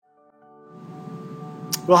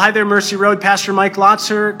Well, hi there, Mercy Road. Pastor Mike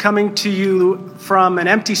Lotzer coming to you from an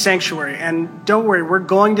empty sanctuary. And don't worry, we're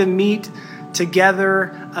going to meet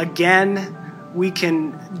together again. We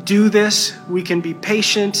can do this. We can be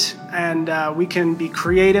patient, and we can be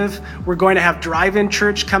creative. We're going to have drive-in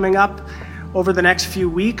church coming up over the next few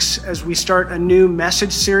weeks as we start a new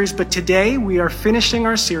message series. But today we are finishing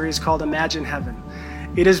our series called Imagine Heaven.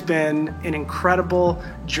 It has been an incredible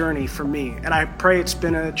journey for me, and I pray it's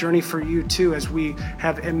been a journey for you too, as we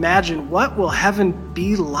have imagined what will heaven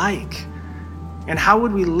be like, and how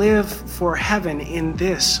would we live for heaven in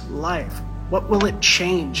this life? What will it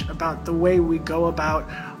change about the way we go about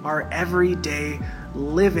our everyday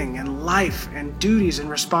living and life and duties and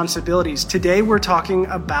responsibilities? Today we're talking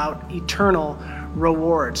about eternal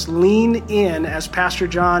rewards. Lean in as Pastor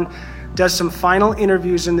John does some final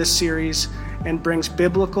interviews in this series and brings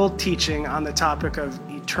biblical teaching on the topic of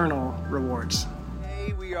eternal rewards.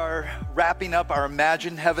 Today we are wrapping up our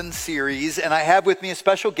Imagine Heaven series, and I have with me a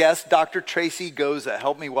special guest, Dr. Tracy Goza.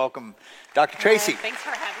 Help me welcome Dr. Tracy. Thanks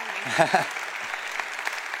for having me.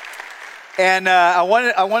 And I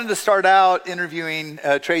wanted to start out interviewing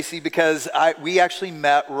Tracy because we actually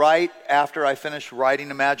met right after I finished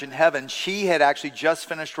writing Imagine Heaven. She had actually just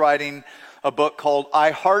finished writing a book called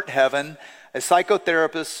I Heart Heaven, a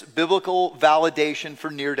psychotherapist's biblical validation for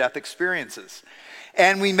near-death experiences.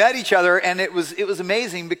 And we met each other, and it was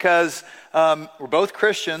amazing because we're both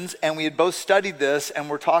Christians, and we had both studied this, and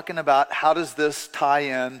we're talking about how does this tie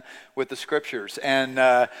in with the scriptures.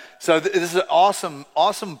 And so this is an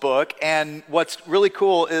awesome book, and what's really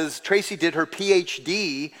cool is Tracy did her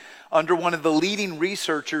PhD under one of the leading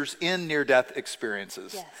researchers in near-death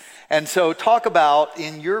experiences. Yes. And so talk about,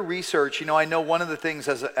 in your research, I know one of the things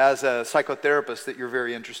as a psychotherapist that you're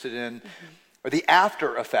very interested in are the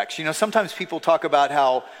after effects. Sometimes people talk about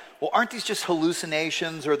how, well, aren't these just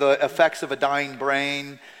hallucinations or the effects of a dying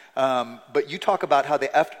brain? But you talk about how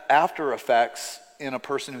the after effects in a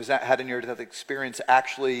person who's had a near-death experience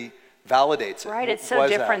actually validates it. Right, it's so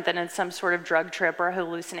different than in some sort of drug trip or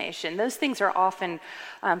hallucination. Those things are often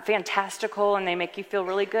fantastical and they make you feel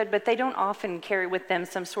really good, but they don't often carry with them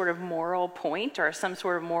some sort of moral point or some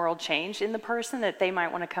sort of moral change in the person that they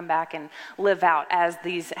might want to come back and live out as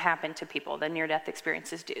these happen to people, the near-death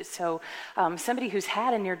experiences do. So somebody who's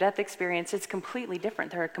had a near-death experience, it's completely different.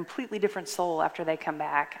 They're a completely different soul after they come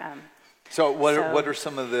back. So what are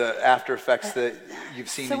some of the after effects that you've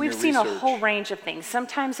seen in your research? So we've seen a whole range of things.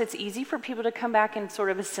 Sometimes it's easy for people to come back and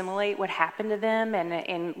sort of assimilate what happened to them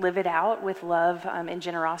and live it out with love and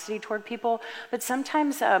generosity toward people. But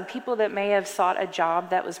sometimes people that may have sought a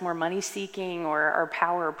job that was more money-seeking or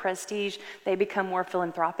power or prestige, they become more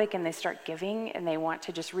philanthropic and they start giving and they want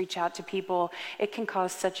to just reach out to people. It can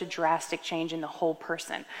cause such a drastic change in the whole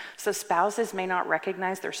person. So spouses may not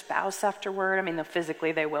recognize their spouse afterward.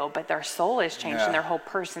 Physically they will, but their soul is changed in their whole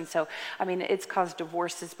person. So, it's caused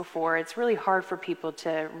divorces before. It's really hard for people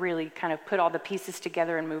to really kind of put all the pieces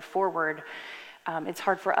together and move forward. It's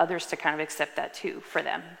hard for others to kind of accept that too for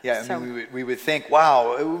them. Yeah, we would think,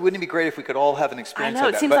 wow, wouldn't it be great if we could all have an experience like that?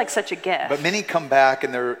 I know, it seems like such a gift. But many come back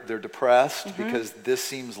and they're depressed because this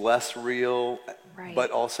seems less real,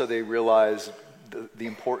 but also they realize the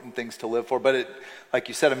important things to live for. But like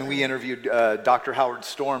you said, we interviewed Dr. Howard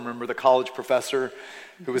Storm, remember the college professor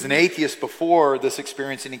who was an atheist before this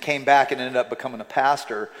experience, and he came back and ended up becoming a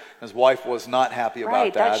pastor. His wife was not happy about that.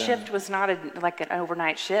 Right, that shift was not like an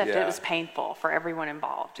overnight shift. Yeah. It was painful for everyone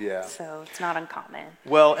involved. Yeah. So it's not uncommon.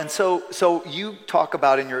 Well, and so you talk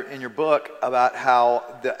about in your book about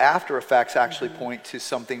how the after effects actually point to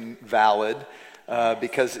something valid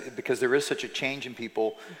because there is such a change in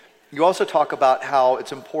people. You also talk about how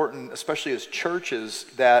it's important, especially as churches,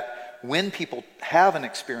 that when people have an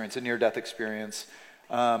experience, a near-death experience,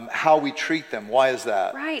 how we treat them. Why is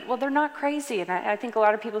that? Right. Well, they're not crazy. And I think a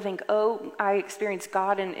lot of people think, oh, I experienced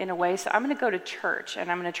God in a way, so I'm going to go to church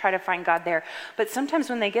and I'm going to try to find God there. But sometimes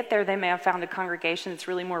when they get there, they may have found a congregation that's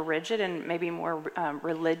really more rigid and maybe more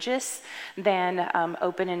religious than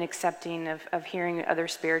open and accepting of hearing other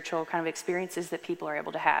spiritual kind of experiences that people are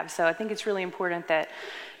able to have. So I think it's really important that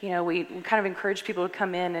we kind of encourage people to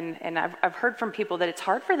come in, and I've heard from people that it's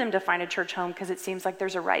hard for them to find a church home because it seems like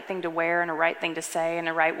there's a right thing to wear and a right thing to say and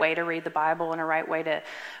a right way to read the Bible and a right way to,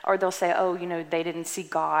 or they'll say, oh, they didn't see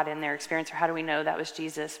God in their experience, or how do we know that was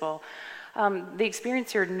Jesus? Well, the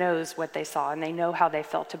experiencer knows what they saw and they know how they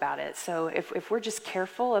felt about it. So if we're just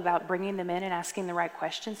careful about bringing them in and asking the right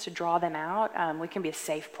questions to draw them out, we can be a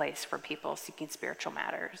safe place for people seeking spiritual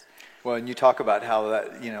matters. Well, and you talk about how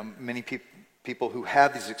that, many people who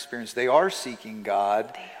have these experiences, they are seeking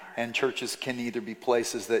God. And churches can either be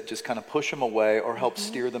places that just kind of push them away or help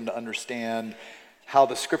steer them to understand how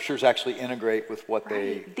the scriptures actually integrate with what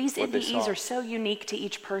Right. These what they NDEs saw. are so unique to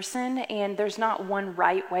each person, and there's not one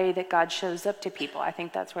right way that God shows up to people. I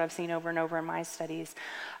think that's what I've seen over and over in my studies.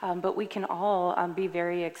 But we can all be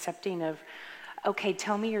very accepting of, okay,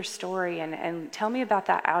 tell me your story and tell me about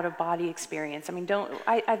that out-of-body experience. I mean,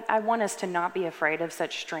 I want us to not be afraid of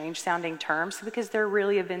such strange-sounding terms because they're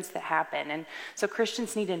really events that happen. And so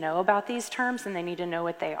Christians need to know about these terms, and they need to know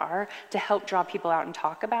what they are to help draw people out and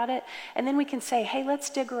talk about it. And then we can say, hey, let's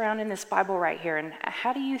dig around in this Bible right here, and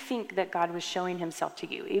how do you think that God was showing himself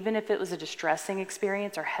to you? Even if it was a distressing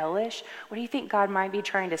experience or hellish, what do you think God might be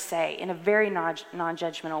trying to say in a very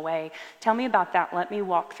non-judgmental way? Tell me about that. Let me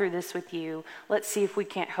walk through this with you. Let's see if we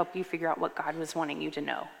can't help you figure out what God was wanting you to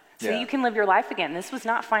know. So you can live your life again. This was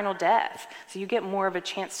not final death. So you get more of a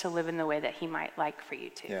chance to live in the way that he might like for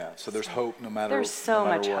you to. Yeah, so there's hope no matter what. There's so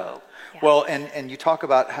much hope. Yeah. Well, and you talk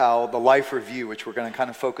about how the life review, which we're going to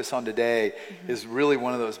kind of focus on today, is really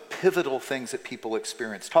one of those pivotal things that people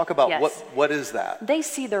experience. Talk about what is that? They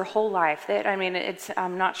see their whole life.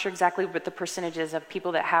 I'm not sure exactly what the percentages of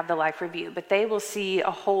people that have the life review, but they will see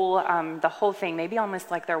the whole thing, maybe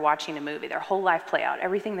almost like they're watching a movie, their whole life play out,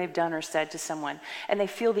 everything they've done or said to someone, and they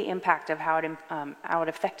feel the impact of how it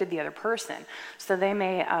affected the other person. So they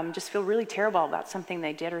may just feel really terrible about something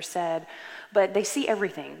they did or said, but they see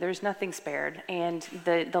everything. There's nothing spared. And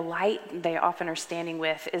the light they often are standing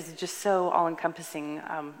with is just so all-encompassing,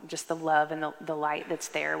 just the love and the light that's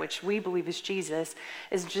there, which we believe is Jesus,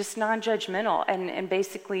 is just non-judgmental. And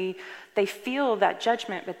basically, they feel that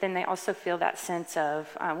judgment, but then they also feel that sense of,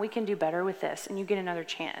 we can do better with this, and you get another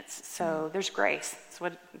chance. So there's grace. It's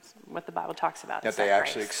what the Bible talks about. That they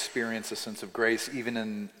actually experience a sense of grace, even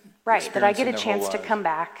in right, that I get a chance to come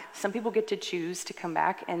back. Some people get to choose to come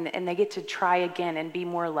back, and they get to try again and be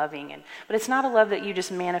more loving. But it's not a love that you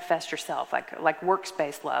just manifest yourself, like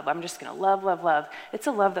works-based love. I'm just going to love, love, love. It's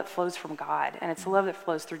a love that flows from God, and it's a love that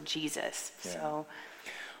flows through Jesus. Yeah. So.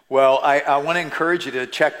 Well, I want to encourage you to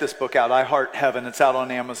check this book out, I Heart Heaven. It's out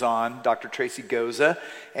on Amazon, Dr. Tracy Goza.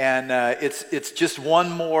 And it's just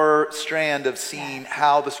one more strand of seeing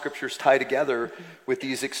how the scriptures tie together with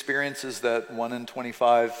these experiences that 1 in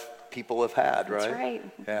 25 people have had, right? That's right.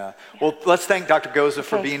 Yeah. Well, let's thank Dr. Goza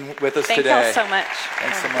for being with us today. Thank you all so much.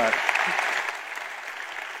 Thanks so much.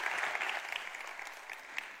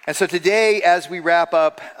 And so today, as we wrap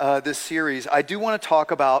up this series, I do want to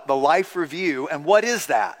talk about the life review and what is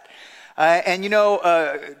that?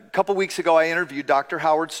 A couple weeks ago, I interviewed Dr.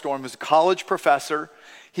 Howard Storm, who's a college professor.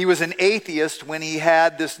 He was an atheist when he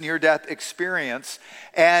had this near-death experience,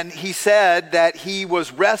 and he said that he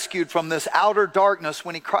was rescued from this outer darkness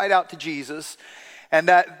when he cried out to Jesus, and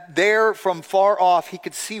that there from far off he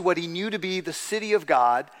could see what he knew to be the city of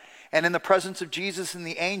God, and in the presence of Jesus and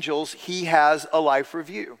the angels, he has a life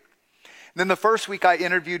review. Then the first week I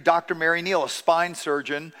interviewed Dr. Mary Neal, a spine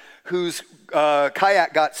surgeon whose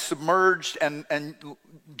kayak got submerged and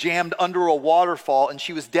jammed under a waterfall, and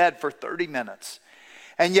she was dead for 30 minutes.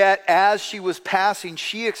 And yet, as she was passing,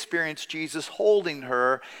 she experienced Jesus holding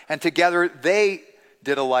her, and together they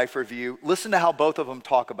did a life review. Listen to how both of them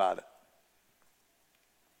talk about it.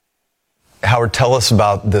 Howard, tell us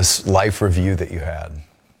about this life review that you had.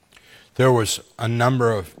 There was a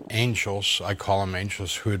number of angels, I call them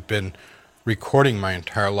angels, who had been recording my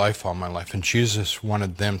entire life, all my life, and Jesus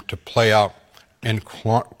wanted them to play out in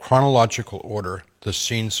chronological order the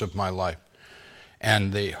scenes of my life.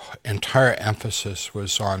 And the entire emphasis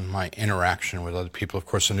was on my interaction with other people, of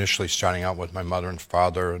course, initially starting out with my mother and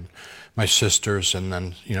father and my sisters, and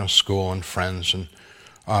then, school and friends. And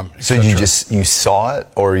so you saw it,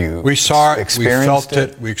 or we saw it, experienced we felt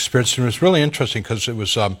it, we experienced it. It was really interesting because it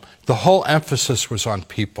was the whole emphasis was on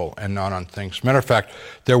people and not on things. Matter of fact,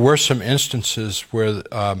 there were some instances where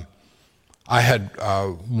I had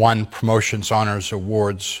won promotions, honors,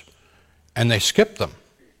 awards, and they skipped them.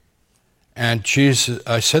 And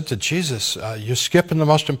I said to Jesus, "You're skipping the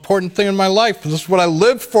most important thing in my life. This is what I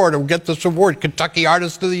lived for, to get this award, Kentucky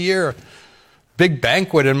Artist of the Year." Big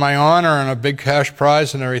banquet in my honor and a big cash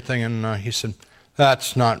prize and everything. And he said,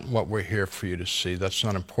 "That's not what we're here for you to see. That's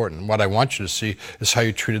not important. What I want you to see is how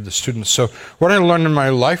you treated the students." So what I learned in my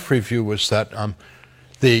life review was that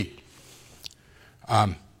the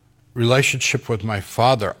relationship with my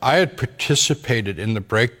father, I had participated in the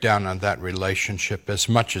breakdown of that relationship as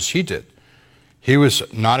much as he did. He was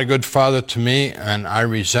not a good father to me, and I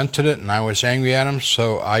resented it, and I was angry at him,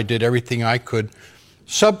 so I did everything I could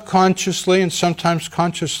subconsciously and sometimes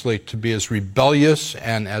consciously to be as rebellious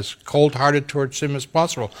and as cold-hearted towards him as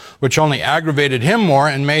possible, which only aggravated him more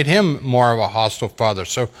and made him more of a hostile father.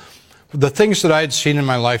 So the things that I had seen in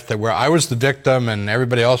my life that where I was the victim and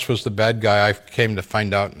everybody else was the bad guy, I came to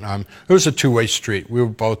find out it was a two-way street. We were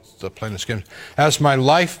both playing this game. As my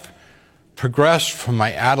life progressed from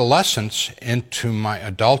my adolescence into my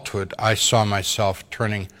adulthood, I saw myself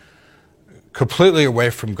turning completely away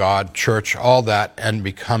from God, church, all that, and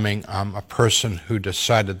becoming a person who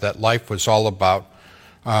decided that life was all about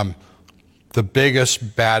the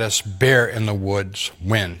biggest, baddest bear in the woods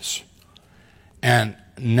wins. And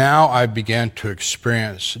now I began to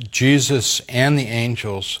experience Jesus and the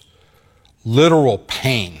angels' literal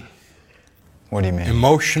pain. What do you mean?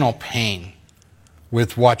 Emotional pain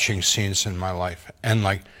with watching scenes in my life. And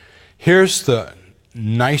like, here's the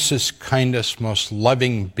nicest, kindest, most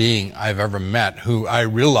loving being I've ever met, who I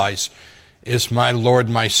realize is my Lord,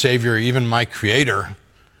 my Savior, even my Creator,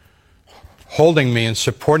 holding me and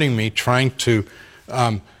supporting me, trying to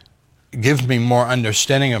give me more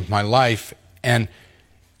understanding of my life. And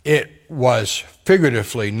it was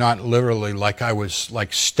figuratively, not literally, like I was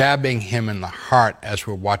like stabbing him in the heart as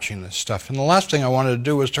we're watching this stuff. And the last thing I wanted to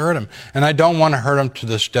do was to hurt him. And I don't want to hurt him to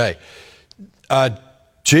this day.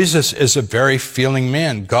 Jesus is a very feeling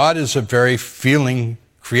man. God is a very feeling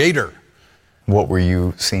creator. What were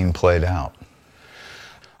you seeing played out?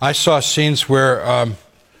 I saw scenes where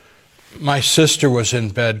my sister was in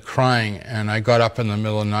bed crying, and I got up in the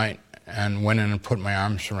middle of the night and went in and put my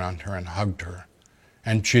arms around her and hugged her.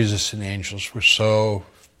 And Jesus and the angels were so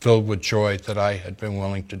filled with joy that I had been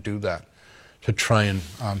willing to do that, to try and,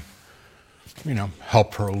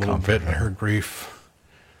 help her a little bit in her grief.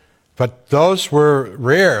 But those were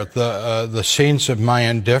rare, the scenes of my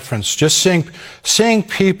indifference. Just seeing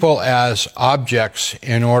people as objects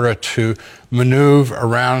in order to maneuver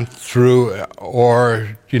around through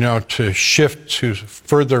or, to shift to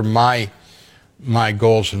further my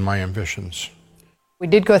goals and my ambitions. We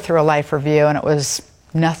did go through a life review, and it was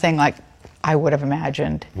nothing like I would have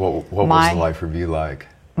imagined. What was the life review like?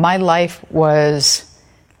 My life was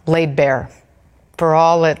laid bare for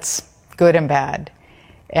all its good and bad.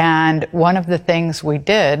 And one of the things we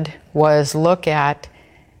did was look at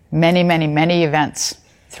many, many, many events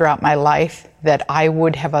throughout my life that I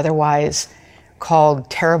would have otherwise called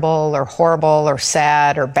terrible or horrible or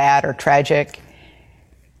sad or bad or tragic.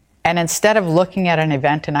 And instead of looking at an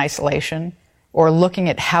event in isolation or looking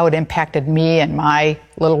at how it impacted me and my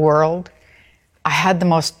little world, I had the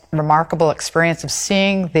most remarkable experience of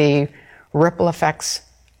seeing the ripple effects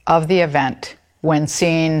of the event when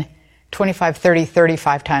seen 25, 30,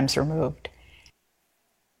 35 times removed.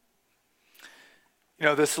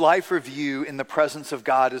 This life review in the presence of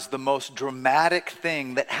God is the most dramatic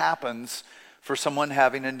thing that happens for someone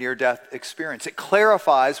having a near-death experience. It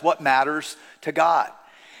clarifies what matters to God.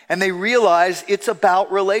 And they realize it's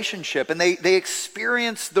about relationship. And they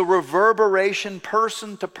experience the reverberation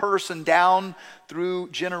person to person down through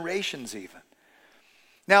generations even.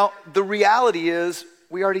 Now, the reality is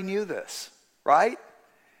we already knew this, right?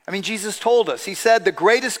 I mean, Jesus told us. He said the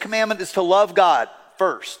greatest commandment is to love God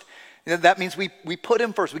first. That means we put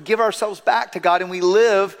him first. We give ourselves back to God and we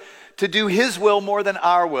live to do his will more than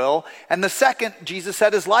our will. And the second, Jesus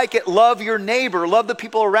said, is like it. Love your neighbor. Love the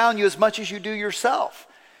people around you as much as you do yourself.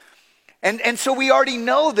 And so we already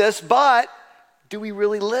know this, but do we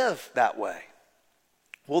really live that way?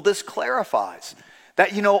 Well, this clarifies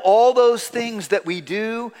that, all those things that we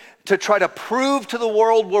do to try to prove to the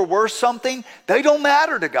world we're worth something, they don't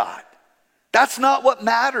matter to God. That's not what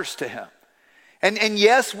matters to him. And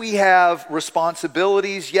yes, we have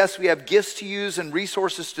responsibilities. Yes, we have gifts to use and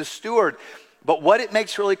resources to steward. But what it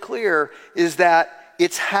makes really clear is that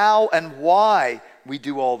it's how and why we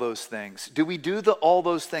do all those things. Do we do all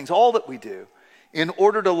those things, all that we do, in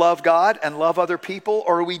order to love God and love other people,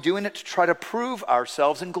 or are we doing it to try to prove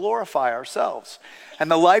ourselves and glorify ourselves? And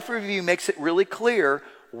the life review makes it really clear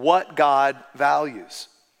what God values.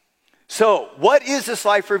 So, what is this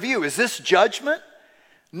life review? Is this judgment?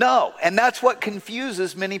 No, and that's what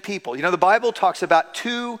confuses many people. The Bible talks about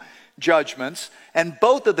two judgments, and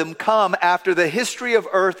both of them come after the history of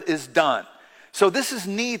earth is done. So this is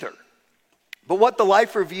neither. But what the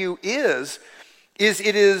life review is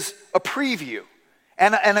it is a preview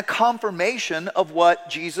and a confirmation of what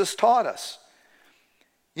Jesus taught us.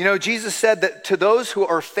 Jesus said that to those who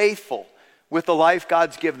are faithful with the life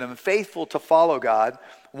God's given them, faithful to follow God,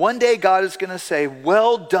 one day God is going to say,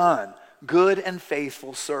 "Well done, good and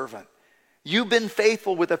faithful servant. You've been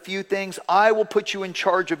faithful with a few things. I will put you in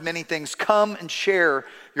charge of many things. Come and share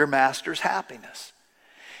your master's happiness."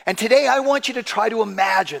 And today I want you to try to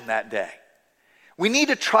imagine that day We need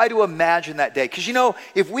to try to imagine that day. Because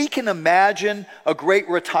if we can imagine a great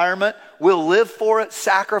retirement, we'll live for it,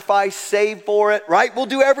 sacrifice, save for it, right? We'll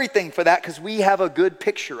do everything for that because we have a good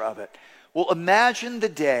picture of it. Well, imagine the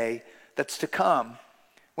day that's to come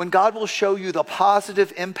when God will show you the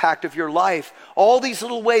positive impact of your life, all these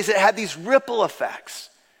little ways that had these ripple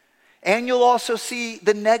effects. And you'll also see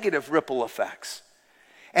the negative ripple effects.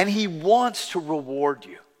 And he wants to reward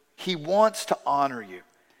you. He wants to honor you.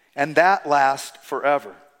 And that lasts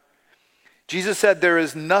forever. Jesus said there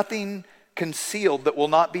is nothing concealed that will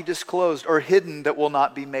not be disclosed or hidden that will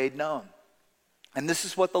not be made known. And this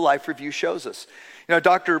is what the Life Review shows us.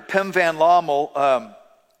 Dr. Pim van Lommel,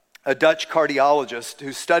 a Dutch cardiologist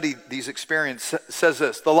who studied these experiences, says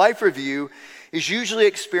this: the Life Review is usually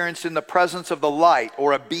experienced in the presence of the light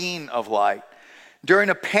or a being of light.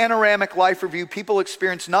 During a panoramic life review, people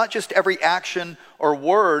experience not just every action or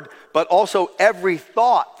word, but also every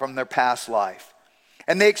thought from their past life.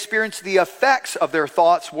 And they experience the effects of their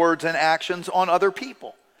thoughts, words, and actions on other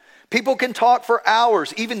people. People can talk for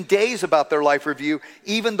hours, even days, about their life review,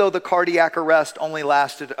 even though the cardiac arrest only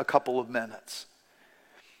lasted a couple of minutes.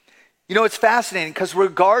 It's fascinating because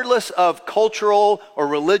regardless of cultural or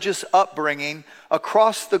religious upbringing,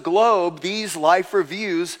 across the globe, these life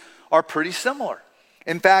reviews are pretty similar.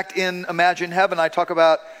 In fact, in Imagine Heaven, I talk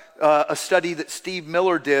about a study that Steve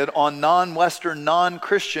Miller did on non-Western,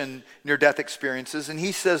 non-Christian near-death experiences, and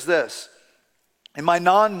he says this: in my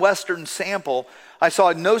non-Western sample, I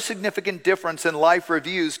saw no significant difference in life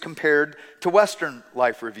reviews compared to Western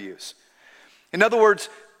life reviews. In other words,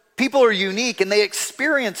 people are unique and they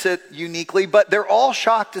experience it uniquely, but they're all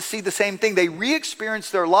shocked to see the same thing. They re-experience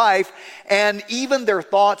their life, and even their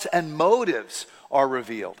thoughts and motives are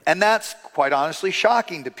revealed. And that's quite honestly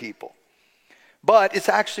shocking to people. But it's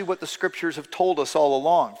actually what the scriptures have told us all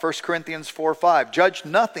along. 1 Corinthians 4:5, judge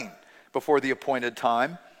nothing before the appointed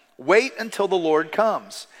time. Wait until the Lord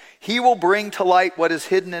comes. He will bring to light what is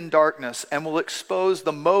hidden in darkness and will expose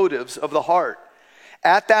the motives of the heart.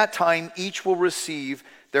 At that time, each will receive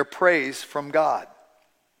their praise from God.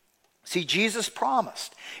 See, Jesus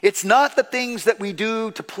promised. It's not the things that we do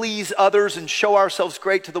to please others and show ourselves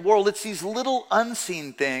great to the world. It's these little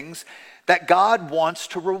unseen things that God wants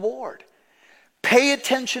to reward. Pay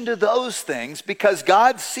attention to those things because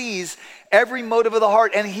God sees every motive of the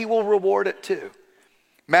heart and he will reward it too.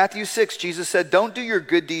 Matthew 6, Jesus said, don't do your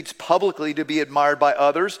good deeds publicly to be admired by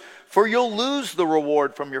others, for you'll lose the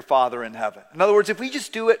reward from your Father in heaven. In other words, if we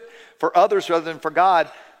just do it for others rather than for God,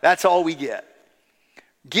 that's all we get.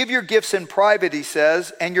 Give your gifts in private, he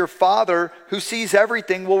says, and your Father who sees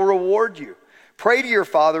everything will reward you. Pray to your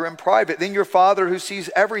Father in private, then your Father who sees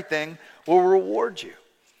everything will reward you.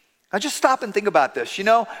 Now just stop and think about this.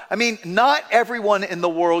 Not everyone in the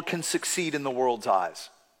world can succeed in the world's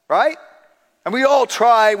eyes, right? And we all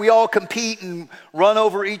try, we all compete and run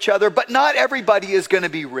over each other, but not everybody is going to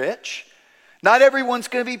be rich. Not everyone's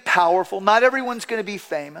going to be powerful. Not everyone's going to be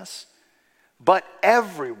famous. But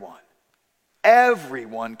everyone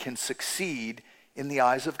can succeed in the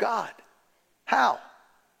eyes of God. How?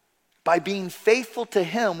 By being faithful to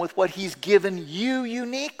him with what he's given you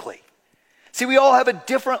uniquely. See, we all have a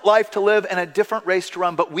different life to live and a different race to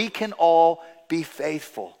run, but we can all be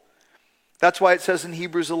faithful. That's why it says in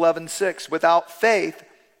Hebrews 11:6, without faith,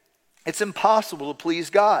 it's impossible to please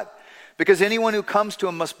God, because anyone who comes to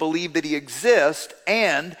him must believe that he exists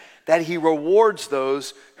and that he rewards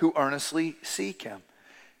those who earnestly seek him.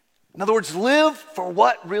 In other words, live for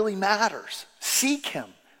what really matters. Seek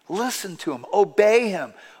him, listen to him, obey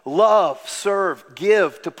him, love, serve,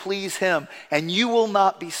 give to please him, and you will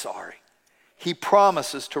not be sorry. He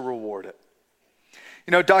promises to reward it.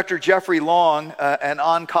 Dr. Jeffrey Long, an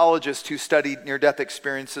oncologist who studied near-death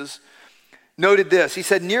experiences, noted this. He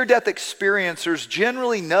said, near-death experiencers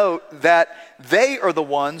generally note that they are the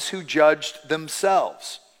ones who judged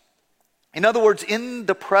themselves. In other words, in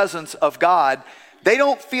the presence of God, they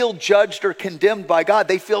don't feel judged or condemned by God.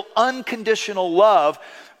 They feel unconditional love,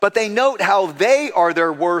 but they note how they are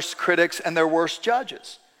their worst critics and their worst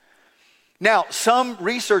judges. Now, some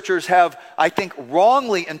researchers have, I think,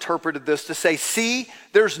 wrongly interpreted this to say, see,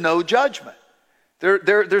 there's no judgment.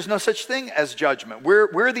 There's no such thing as judgment.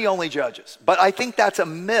 We're the only judges. But I think that's a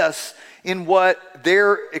miss in what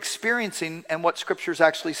they're experiencing and what Scripture's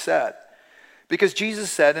actually said. Because Jesus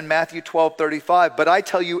said in Matthew 12:35, but I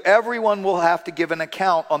tell you, everyone will have to give an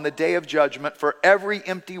account on the day of judgment for every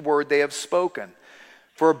empty word they have spoken.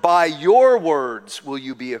 For by your words will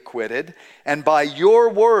you be acquitted, and by your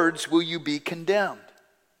words will you be condemned.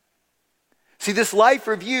 See, this life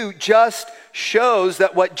review just shows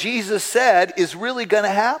that what Jesus said is really going to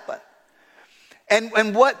happen.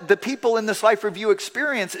 And what the people in this life review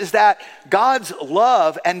experience is that God's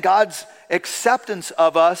love and God's acceptance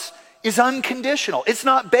of us is unconditional. It's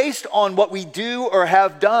not based on what we do or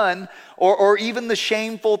have done or even the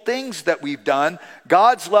shameful things that we've done.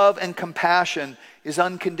 God's love and compassion is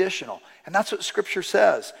unconditional. And that's what Scripture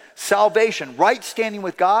says. Salvation, right standing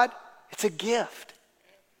with God, it's a gift.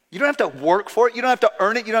 You don't have to work for it. You don't have to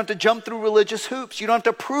earn it. You don't have to jump through religious hoops. You don't have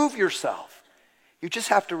to prove yourself. You just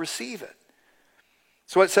have to receive it.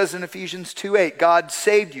 So it says in Ephesians 2:8, God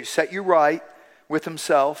saved you, set you right with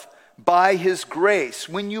himself by his grace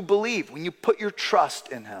when you believe, when you put your trust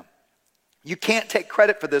in him. You can't take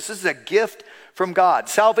credit for this. This is a gift from God.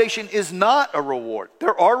 Salvation is not a reward.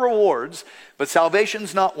 There are rewards, but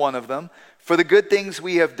salvation's not one of them for the good things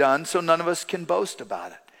we have done, so none of us can boast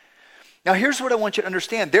about it. Now here's what I want you to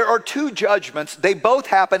understand. There are two judgments. They both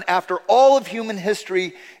happen after all of human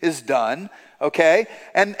history is done, okay?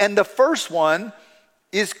 And the first one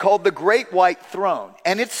is called the Great White Throne.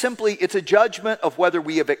 And it's a judgment of whether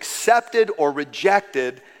we have accepted or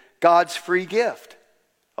rejected God's free gift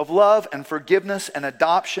of love and forgiveness and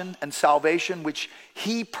adoption and salvation, which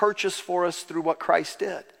he purchased for us through what Christ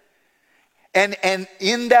did. And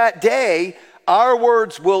in that day, our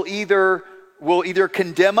words will either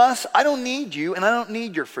condemn us, I don't need you and I don't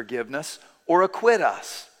need your forgiveness, or acquit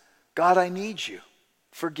us. God, I need you.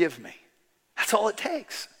 Forgive me. That's all it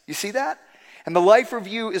takes. You see that? And the Life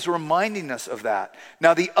Review is reminding us of that.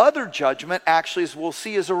 Now, the other judgment, actually, as we'll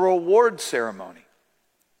see, is a reward ceremony.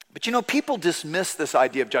 But you know, people dismiss this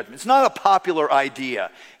idea of judgment. It's not a popular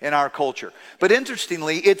idea in our culture. But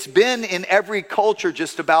interestingly, it's been in every culture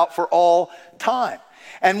just about for all time.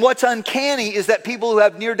 And what's uncanny is that people who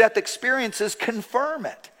have near-death experiences confirm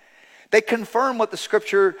it. They confirm what the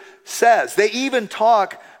Scripture says. They even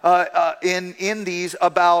talk in these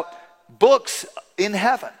about books in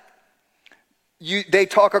heaven. They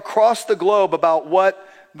talk across the globe about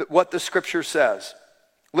what the Scripture says.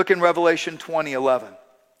 Look in Revelation 20:11.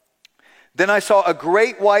 Then I saw a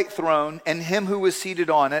great white throne and him who was seated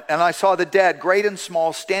on it, and I saw the dead, great and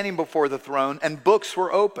small, standing before the throne, and books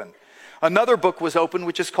were opened. Another book was opened,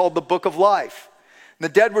 which is called the Book of Life. And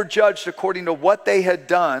the dead were judged according to what they had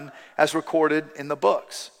done as recorded in the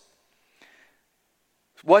books.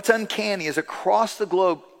 What's uncanny is across the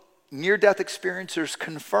globe, near-death experiencers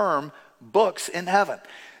confirm books in heaven.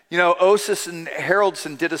 You know, Osis and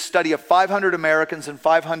Haraldson did a study of 500 Americans and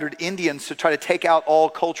 500 Indians to try to take out all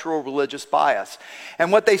cultural religious bias.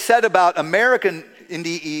 And what they said about American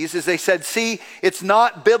NDEs is they said, see, it's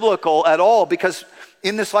not biblical at all because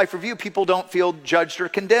in this Life Review, people don't feel judged or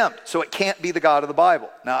condemned. So it can't be the God of the Bible.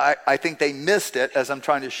 Now, I think they missed it, as I'm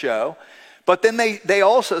trying to show. But then they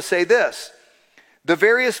also say this: the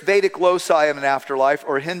various Vedic loci of an afterlife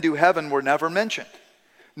or Hindu heaven were never mentioned,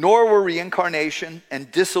 nor were reincarnation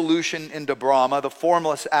and dissolution into Brahma, the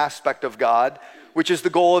formless aspect of God, which is the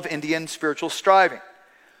goal of Indian spiritual striving.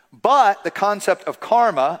 But the concept of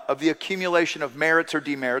karma, of the accumulation of merits or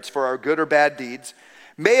demerits for our good or bad deeds,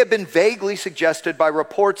 may have been vaguely suggested by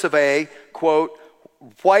reports of a, quote,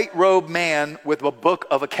 white-robed man with a book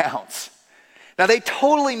of accounts. Now they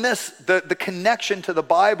totally miss the connection to the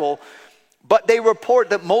Bible, but they report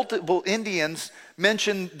that multiple Indians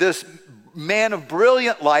mention this man of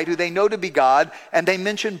brilliant light who they know to be God, and they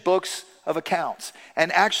mention books of accounts.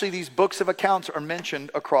 And actually these books of accounts are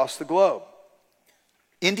mentioned across the globe.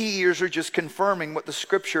 NDEers are just confirming what the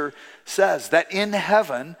Scripture says, that in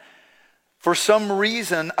heaven, for some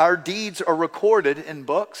reason, our deeds are recorded in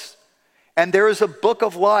books, and there is a book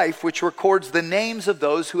of life which records the names of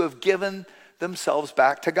those who have given themselves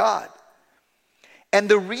back to God. And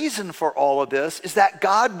the reason for all of this is that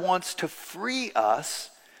God wants to free us.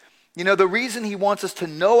 You know, the reason he wants us to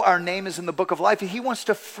know our name is in the book of life, he wants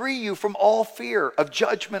to free you from all fear of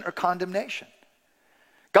judgment or condemnation.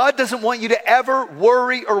 God doesn't want you to ever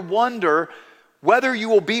worry or wonder whether you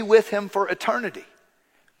will be with him for eternity.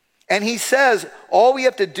 And he says all we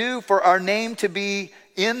have to do for our name to be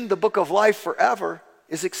in the book of life forever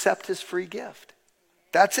is accept his free gift.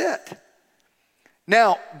 That's it.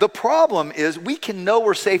 Now, the problem is we can know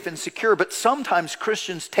we're safe and secure, but sometimes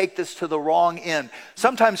Christians take this to the wrong end.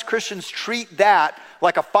 Sometimes Christians treat that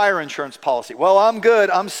like a fire insurance policy. Well, I'm good,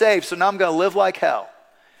 I'm safe, so now I'm going to live like hell.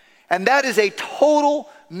 And that is a total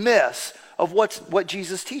miss of what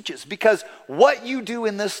Jesus teaches, because what you do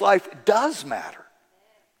in this life does matter.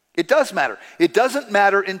 It does matter. It doesn't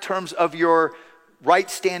matter in terms of your right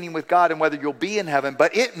standing with God and whether you'll be in heaven,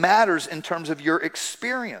 but it matters in terms of your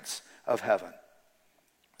experience of heaven.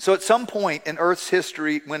 So at some point in Earth's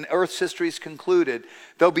history, when Earth's history is concluded,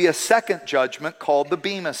 there'll be a second judgment called the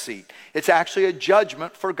Bema Seat. It's actually a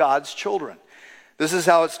judgment for God's children. This is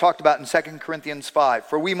how it's talked about in 2 Corinthians 5.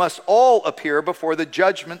 For we must all appear before the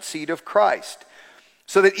judgment seat of Christ,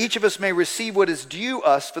 so that each of us may receive what is due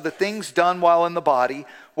us for the things done while in the body,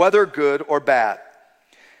 whether good or bad.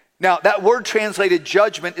 Now, that word translated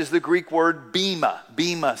judgment is the Greek word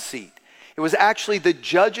bema seat. It was actually the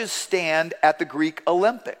judges' stand at the Greek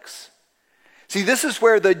Olympics. See, this is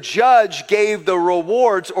where the judge gave the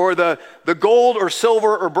rewards, or the gold or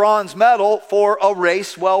silver or bronze medal for a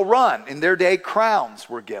race well run. In their day, crowns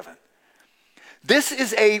were given. This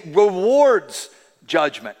is a rewards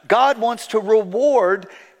judgment. God wants to reward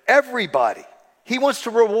everybody. He wants to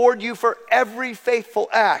reward you for every faithful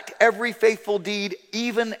act, every faithful deed,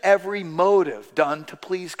 even every motive done to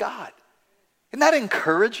please God. Isn't that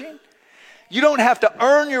encouraging? You don't have to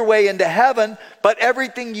earn your way into heaven, but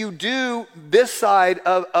everything you do this side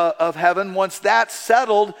of heaven, once that's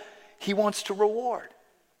settled, he wants to reward.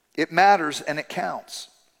 It matters and it counts.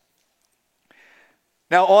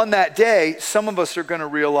 Now, on that day, some of us are going to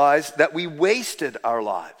realize that we wasted our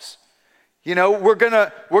lives. You know, we're going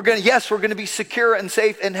to be secure and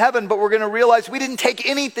safe in heaven, but we're going to realize we didn't take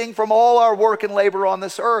anything from all our work and labor on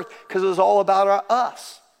this earth because it was all about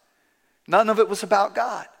us. None of it was about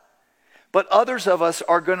God. But others of us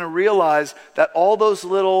are going to realize that all those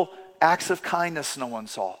little acts of kindness no one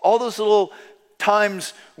saw, all those little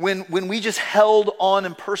times when we just held on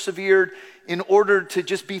and persevered in order to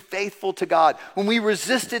just be faithful to God, when we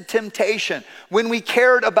resisted temptation, when we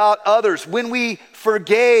cared about others, when we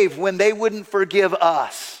forgave when they wouldn't forgive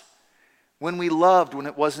us, when we loved when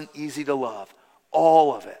it wasn't easy to love,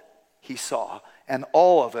 all of it he saw, and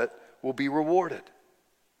all of it will be rewarded.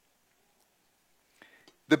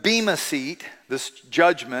 The Bema seat, this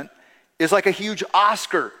judgment, is like a huge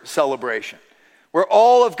Oscar celebration where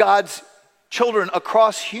all of God's children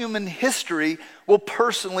across human history will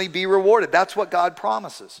personally be rewarded. That's what God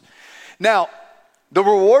promises. Now, the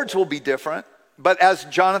rewards will be different, but as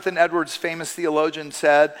Jonathan Edwards, famous theologian,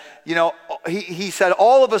 said, you know, he said,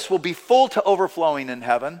 all of us will be full to overflowing in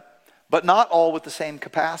heaven, but not all with the same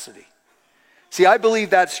capacity. See, I believe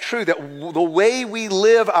that's true, that the way we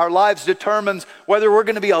live our lives determines whether we're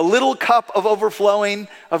going to be a little cup of overflowing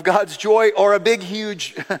of God's joy or a big,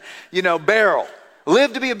 huge, barrel.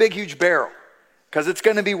 Live to be a big, huge barrel, because it's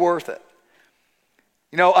going to be worth it.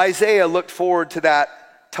 You know, Isaiah looked forward to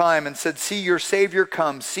that time and said, see, your Savior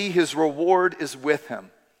comes. See, his reward is with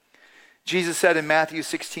him. Jesus said in Matthew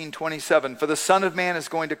 16:27, for the Son of Man is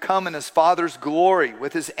going to come in his Father's glory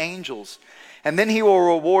with his angels, and then he will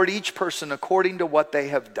reward each person according to what they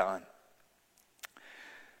have done.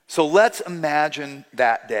 So let's imagine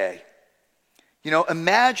that day. You know,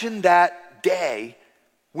 imagine that day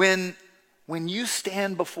when you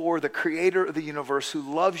stand before the creator of the universe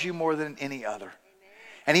who loves you more than any other. Amen.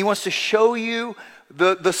 And he wants to show you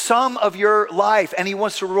the sum of your life, and he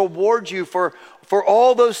wants to reward you for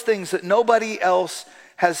all those things that nobody else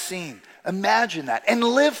has seen. Imagine that and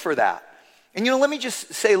live for that. And let me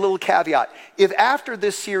just say a little caveat. If after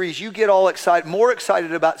this series you get all excited, more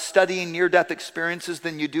excited about studying near-death experiences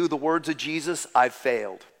than you do the words of Jesus, I've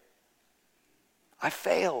failed. I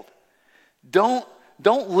failed. Don't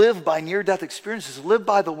live by near-death experiences. Live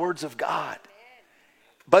by the words of God.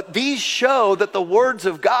 But these show that the words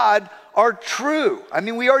of God are true. I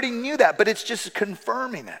mean, we already knew that, but it's just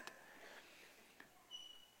confirming it.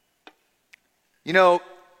 You know,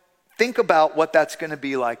 think about what that's going to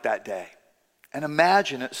be like that day. And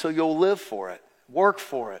imagine it so you'll live for it, work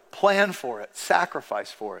for it, plan for it, sacrifice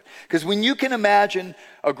for it. Because when you can imagine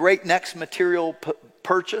a great next material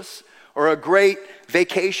purchase or a great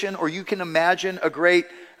vacation, or you can imagine a great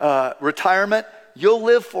retirement, you'll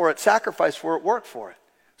live for it, sacrifice for it, work for it.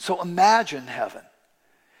 So imagine heaven.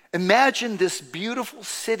 Imagine this beautiful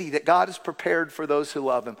city that God has prepared for those who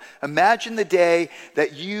love him. Imagine the day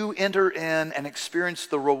that you enter in and experience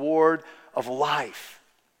the reward of life.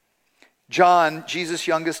 John, Jesus'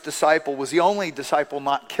 youngest disciple, was the only disciple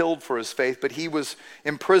not killed for his faith, but he was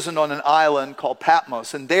imprisoned on an island called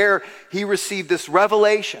Patmos. And there he received this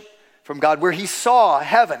revelation from God where he saw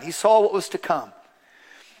heaven. He saw what was to come.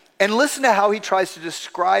 And listen to how he tries to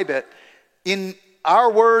describe it in our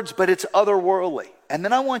words, but it's otherworldly. And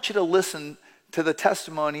then I want you to listen to the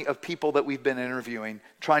testimony of people that we've been interviewing,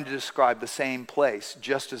 trying to describe the same place,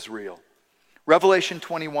 just as real. Revelation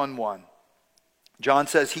 21:1. John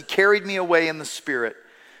says, he carried me away in the Spirit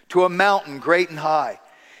to a mountain great and high.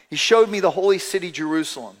 He showed me the holy city,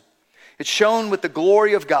 Jerusalem. It shone with the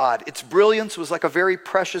glory of God. Its brilliance was like a very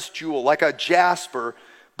precious jewel, like a jasper,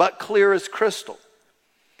 but clear as crystal.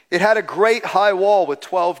 It had a great high wall with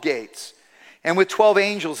 12 gates, and with 12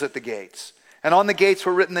 angels at the gates. And on the gates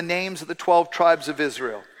were written the names of the 12 tribes of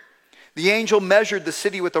Israel. The angel measured the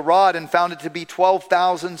city with a rod and found it to be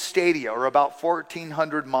 12,000 stadia, or about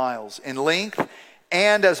 1,400 miles in length,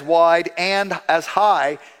 and as wide and as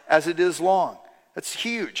high as it is long. That's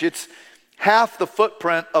huge. It's half the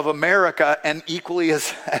footprint of America and equally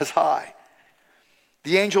as high.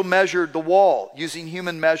 The angel measured the wall using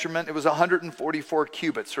human measurement. It was 144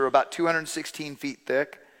 cubits, or about 216 feet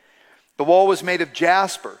thick. The wall was made of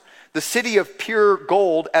jasper, the city of pure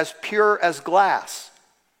gold, as pure as glass.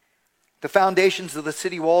 The foundations of the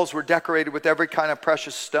city walls were decorated with every kind of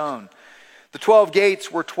precious stone. The 12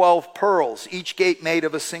 gates were 12 pearls, each gate made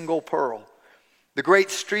of a single pearl. The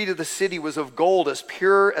great street of the city was of gold, as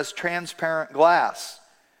pure as transparent glass.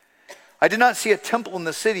 I did not see a temple in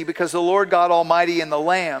the city, because the Lord God Almighty and the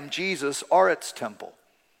Lamb, Jesus, are its temple.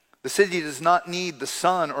 The city does not need the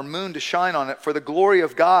sun or moon to shine on it, for the glory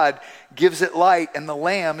of God gives it light, and the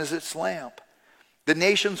Lamb is its lamp. The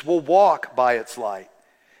nations will walk by its light.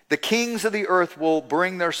 The kings of the earth will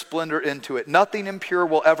bring their splendor into it. Nothing impure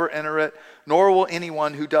will ever enter it, nor will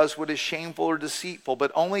anyone who does what is shameful or deceitful,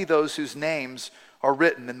 but only those whose names are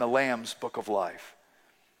written in the Lamb's book of life.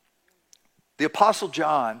 The Apostle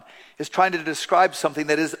John is trying to describe something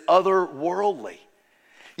that is otherworldly.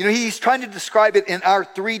 You know, he's trying to describe it in our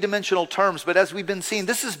three-dimensional terms, but as we've been seeing,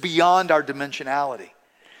 this is beyond our dimensionality.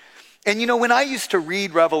 And you know, when I used to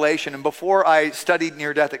read Revelation, and before I studied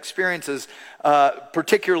near-death experiences,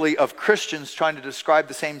 particularly of Christians trying to describe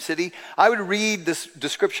the same city, I would read this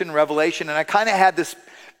description in Revelation, and I kind of had this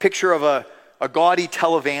picture of a gaudy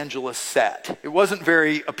televangelist set. It wasn't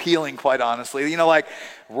very appealing, quite honestly. You know, like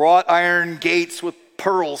wrought iron gates with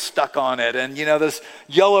pearls stuck on it, and you know, this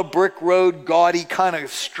yellow brick road, gaudy kind of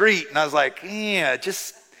street. And I was like, yeah,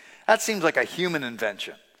 that seems like a human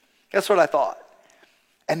invention. That's what I thought.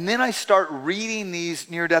 And then I start reading these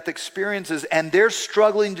near-death experiences, and they're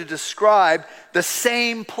struggling to describe the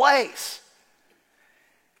same place.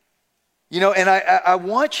 You know, and I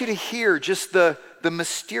want you to hear just the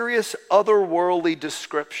mysterious otherworldly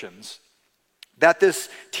descriptions that this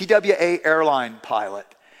TWA airline pilot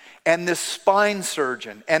and this spine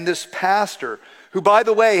surgeon and this pastor, who, by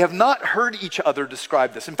the way, have not heard each other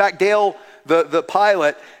describe this. In fact, Dale, the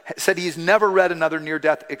pilot, said he's never read another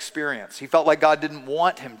near-death experience. He felt like God didn't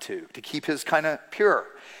want him to keep his kind of pure.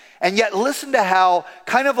 And yet listen to how,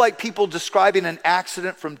 kind of like people describing an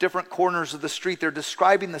accident from different corners of the street, they're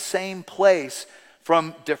describing the same place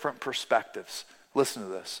from different perspectives. Listen to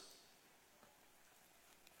this.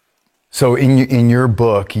 So in your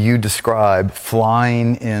book, you describe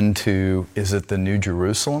flying into, is it the New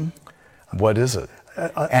Jerusalem? What is it?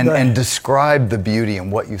 And describe the beauty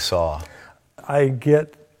and what you saw. I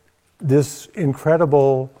get this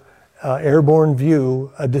incredible airborne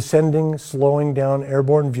view, a descending, slowing down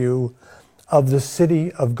airborne view of the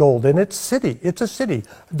city of gold. And it's a city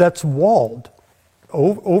that's walled.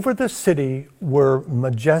 Over the city were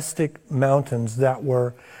majestic mountains that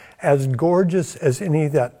were as gorgeous as any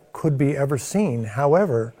that could be ever seen.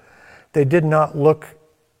 However, they did not look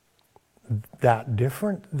that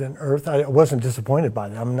different than Earth. I wasn't disappointed by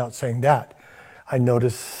that. I'm not saying that. I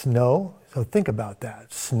noticed snow. So think about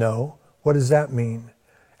that. Snow. What does that mean?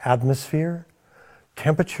 Atmosphere?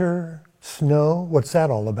 Temperature? Snow? What's that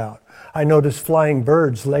all about? I noticed flying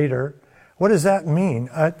birds later. What does that mean?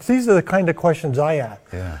 These are the kind of questions I ask.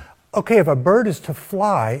 Yeah. Okay, if a bird is to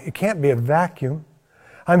fly, it can't be a vacuum.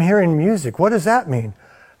 I'm hearing music. What does that mean?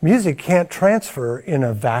 Music can't transfer in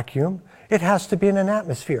a vacuum. It has to be in an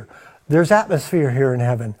atmosphere. There's atmosphere here in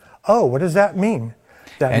heaven. Oh, what does that mean?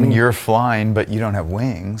 And means, you're flying, but you don't have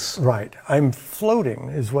wings. Right. I'm floating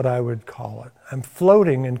is what I would call it. I'm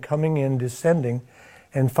floating and coming in, descending.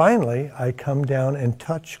 And finally, I come down and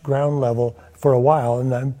touch ground level for a while.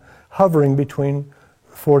 And I'm hovering between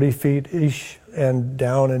 40 feet-ish and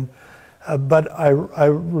down. And but I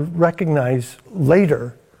recognize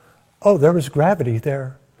later, oh, there was gravity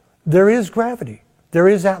there. There is gravity. There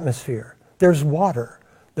is atmosphere. There's water.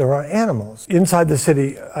 There are animals. Inside the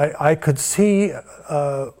city, I could see,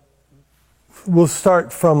 we'll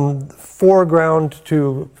start from foreground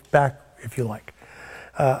to back, if you like.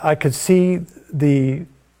 I could see the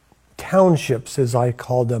townships, as I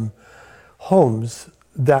called them, homes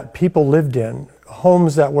that people lived in,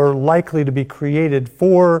 homes that were likely to be created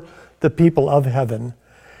for the people of heaven.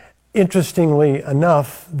 Interestingly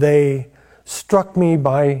enough, they struck me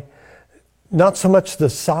by not so much the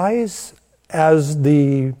size as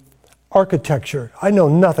the architecture. I know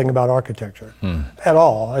nothing about architecture at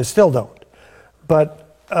all. I still don't.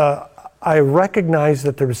 But I recognize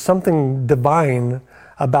that there was something divine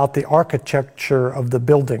about the architecture of the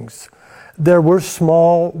buildings. There were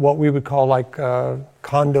small, what we would call like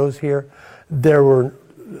condos here. There were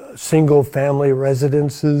single family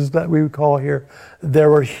residences that we would call here. There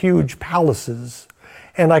were huge palaces,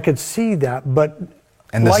 and I could see that, but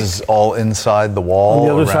and this is all inside the wall? On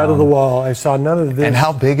the other side of the wall. I saw none of this. And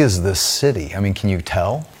how big is this city? I mean, can you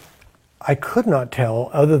tell? I could not tell,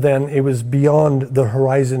 other than it was beyond the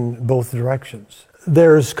horizon both directions.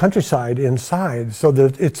 There's countryside inside, so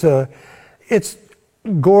that it's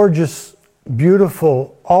gorgeous,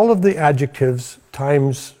 beautiful, all of the adjectives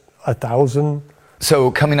times 1,000.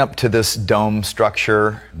 So coming up to this dome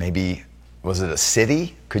structure, maybe, was it a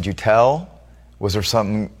city? Could you tell? Was there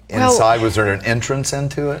something inside? Was there an entrance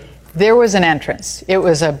into it? There was an entrance. It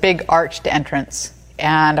was a big arched entrance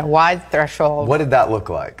and a wide threshold. What did that look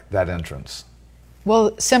like, that entrance?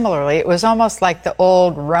 Well, similarly, it was almost like the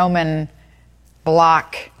old Roman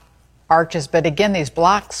block arches, but again, these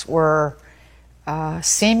blocks were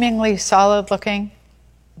seemingly solid looking,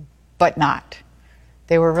 but not.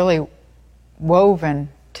 They were really woven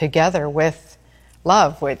together with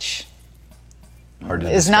love, which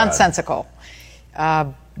is nonsensical.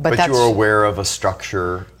 But you were aware of a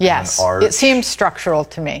structure, yes, an arch. It seemed structural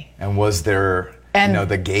to me. And was there,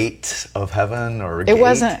 the gate of heaven or a gate? It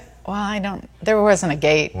wasn't, there wasn't a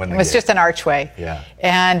gate. It was just an archway. Yeah.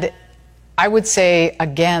 And I would say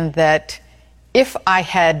again that if I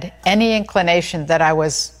had any inclination that I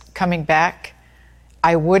was coming back,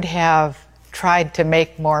 I would have tried to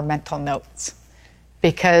make more mental notes,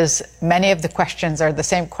 because many of the questions are the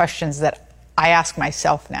same questions that I ask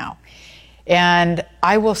myself now. And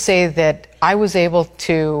I will say that I was able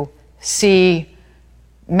to see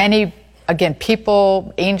many, again,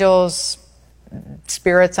 people, angels,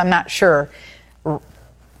 spirits, I'm not sure,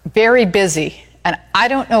 very busy. And I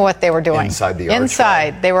don't know what they were doing. Inside the archway.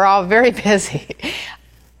 Inside, they were all very busy.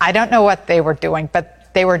 I don't know what they were doing,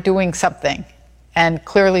 but they were doing something and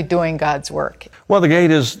clearly doing God's work. Well, the gate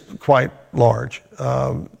is quite large.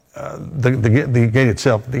 The gate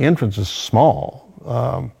itself, the entrance is small,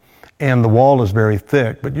 and the wall is very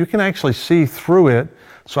thick, but you can actually see through it.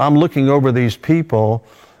 So I'm looking over these people,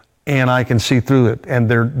 and I can see through it. And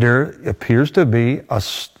there appears to be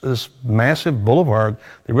this massive boulevard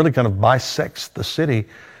that really kind of bisects the city,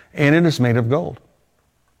 and it is made of gold.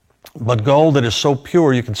 But gold that is so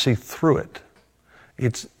pure you can see through it.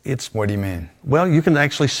 It's. What do you mean? Well, you can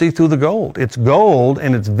actually see through the gold. It's gold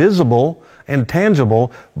and it's visible and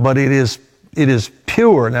tangible, but it is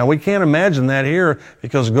pure. Now, we can't imagine that here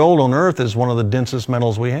because gold on earth is one of the densest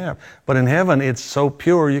metals we have. But in heaven, it's so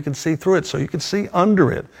pure you can see through it. So you can see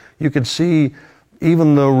under it. You can see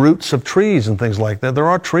even the roots of trees and things like that. There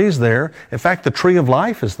are trees there. In fact, the tree of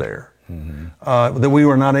life is there. Mm-hmm. That we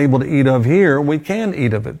were not able to eat of here, we can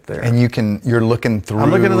eat of it there. And you're looking through.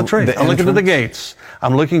 I'm looking at the tree. I'm looking at the gates.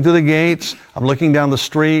 I'm looking through the gates. I'm looking down the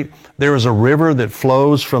street. There is a river that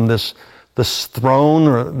flows from this throne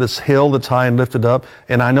or this hill that's high and lifted up.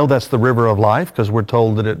 And I know that's the river of life because we're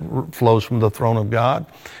told that it flows from the throne of God.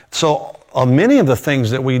 So many of the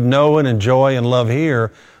things that we know and enjoy and love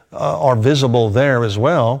here are visible there as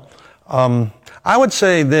well. I would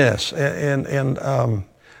say this,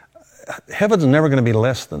 heaven's never going to be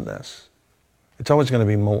less than this. It's always going to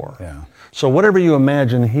be more. Yeah. So whatever you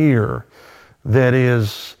imagine here that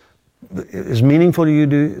is meaningful to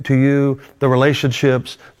you, the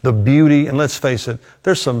relationships, the beauty, and let's face it,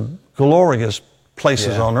 there's some glorious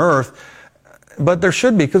places on earth, but there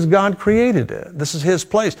should be because God created it. This is His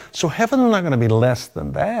place. So heaven's not going to be less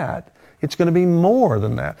than that. It's going to be more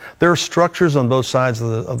than that. There are structures on both sides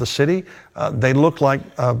of the city. They look like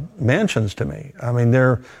mansions to me. I mean,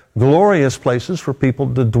 they're glorious places for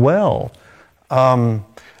people to dwell.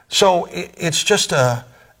 So it's just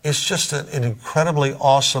an incredibly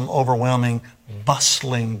awesome, overwhelming,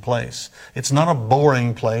 bustling place. It's not a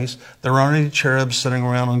boring place. There aren't any cherubs sitting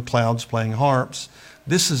around on clouds playing harps.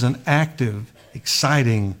 This is an active,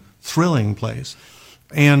 exciting, thrilling place.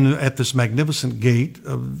 And at this magnificent gate,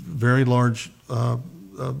 a very large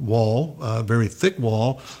wall, very thick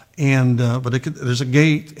wall, and there's a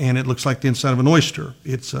gate, and it looks like the inside of an oyster.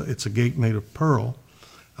 It's a gate made of pearl,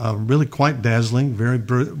 really quite dazzling, very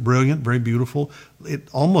brilliant, very beautiful. It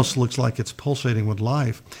almost looks like it's pulsating with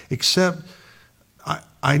life, except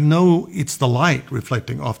I know it's the light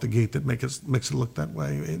reflecting off the gate that makes it look that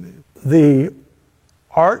way. The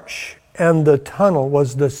arch and the tunnel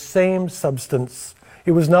was the same substance.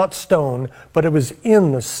 It was not stone, but it was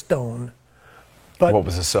in the stone. But what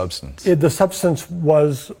was the substance? The substance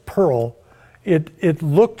was pearl. It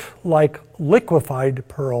looked like liquefied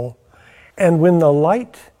pearl. And when the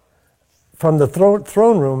light from the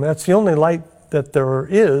throne room, that's the only light that there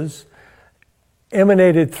is,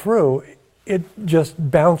 emanated through, it just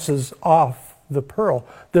bounces off the pearl.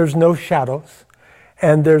 There's no shadows.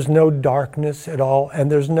 and there's no darkness at all,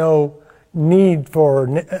 and there's no need for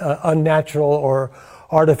unnatural or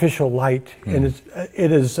artificial light. And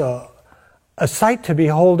it is a sight to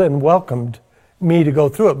behold, and welcomed me to go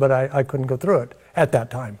through it, but I couldn't go through it at that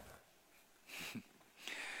time.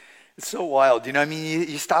 It's so wild. You know, I mean,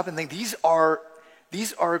 you stop and think, these are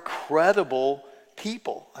credible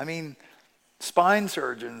people. I mean, spine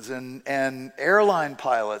surgeons and airline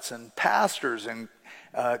pilots and pastors and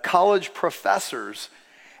college professors,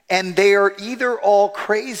 and they are either all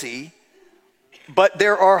crazy, but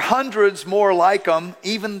there are hundreds more like them,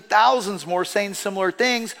 even thousands more saying similar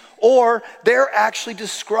things, or they're actually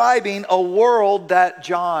describing a world that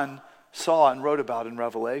John saw and wrote about in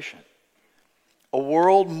Revelation. A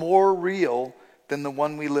world more real than the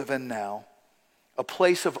one we live in now. A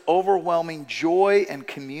place of overwhelming joy and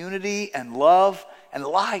community and love and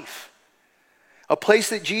life. A place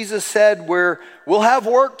that Jesus said where we'll have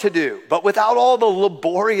work to do, but without all the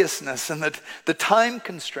laboriousness and the time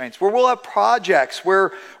constraints. Where we'll have projects,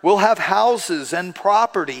 where we'll have houses and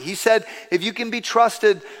property. He said, if you can be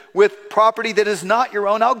trusted with property that is not your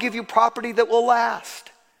own, I'll give you property that will last.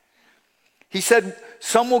 He said,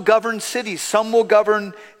 some will govern cities, some will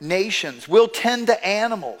govern nations. We'll tend to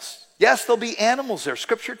animals. Yes, there'll be animals there.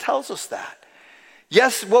 Scripture tells us that.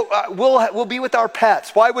 Yes, we'll be with our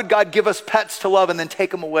pets. Why would God give us pets to love and then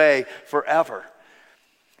take them away forever?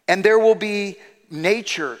 And there will be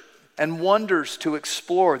nature and wonders to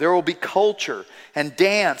explore. There will be culture and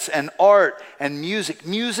dance and art and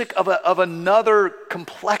music of another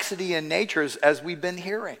complexity in nature, as we've been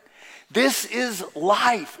hearing. This is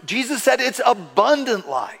life. Jesus said it's abundant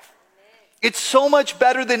life. It's so much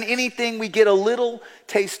better than anything we get a little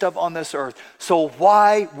taste of on this earth. So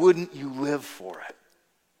why wouldn't you live for it?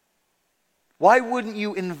 Why wouldn't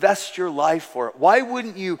you invest your life for it? Why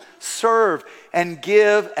wouldn't you serve and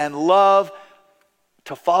give and love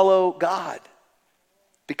to follow God?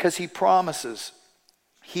 Because he promises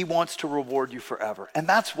he wants to reward you forever. And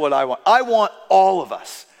that's what I want. I want all of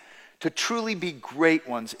us to truly be great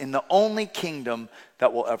ones in the only kingdom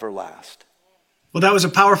that will ever last. Well, that was a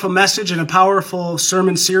powerful message and a powerful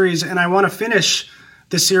sermon series, and I want to finish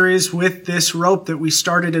the series with this rope that we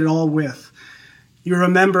started it all with. You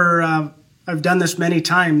remember, I've done this many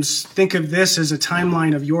times. Think of this as a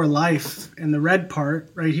timeline of your life, and the red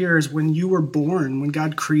part right here is when you were born, when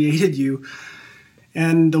God created you,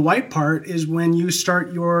 and the white part is when you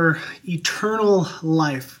start your eternal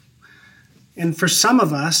life. And for some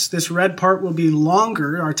of us, this red part will be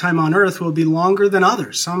longer, our time on earth will be longer than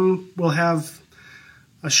others. Some will have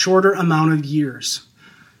a shorter amount of years.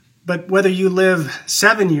 But whether you live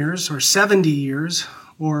 7 years or 70 years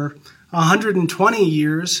or 120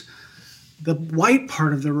 years, the white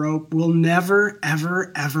part of the rope will never,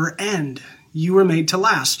 ever, ever end. You were made to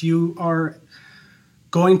last. You are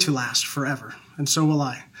going to last forever, and so will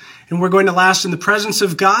I. And we're going to last in the presence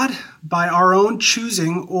of God by our own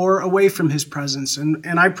choosing or away from his presence. And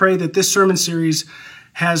I pray that this sermon series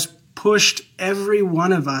has pushed every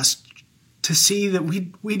one of us to see that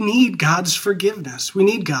we need God's forgiveness. We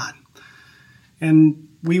need God. And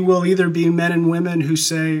we will either be men and women who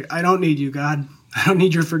say, I don't need you, God. I don't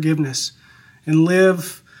need your forgiveness. And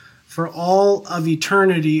live for all of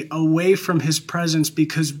eternity away from his presence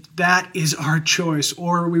because that is our choice.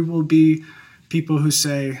 Or we will be people who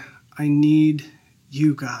say, I need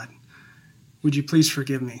you, God. Would you please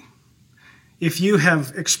forgive me? If you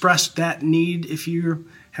have expressed that need, if you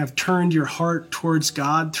have turned your heart towards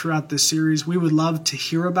God throughout this series, we would love to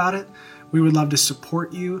hear about it. We would love to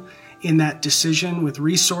support you in that decision with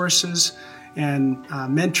resources and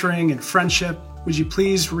mentoring and friendship. Would you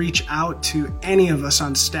please reach out to any of us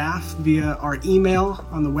on staff via our email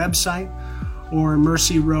on the website or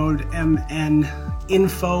Mercy Road MN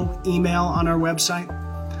info email on our website?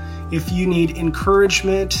 If you need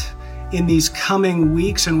encouragement in these coming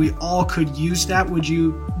weeks, and we all could use that, would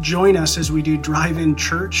you join us as we do drive-in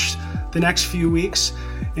church the next few weeks,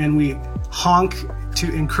 and we honk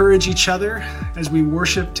to encourage each other as we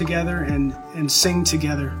worship together and sing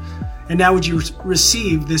together. And now would you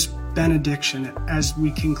receive this benediction as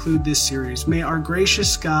we conclude this series. May our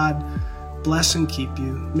gracious God bless and keep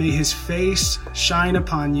you. May his face shine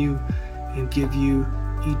upon you and give you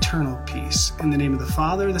eternal peace. In the name of the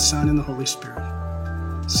Father, the Son, and the Holy Spirit.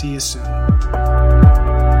 See you soon.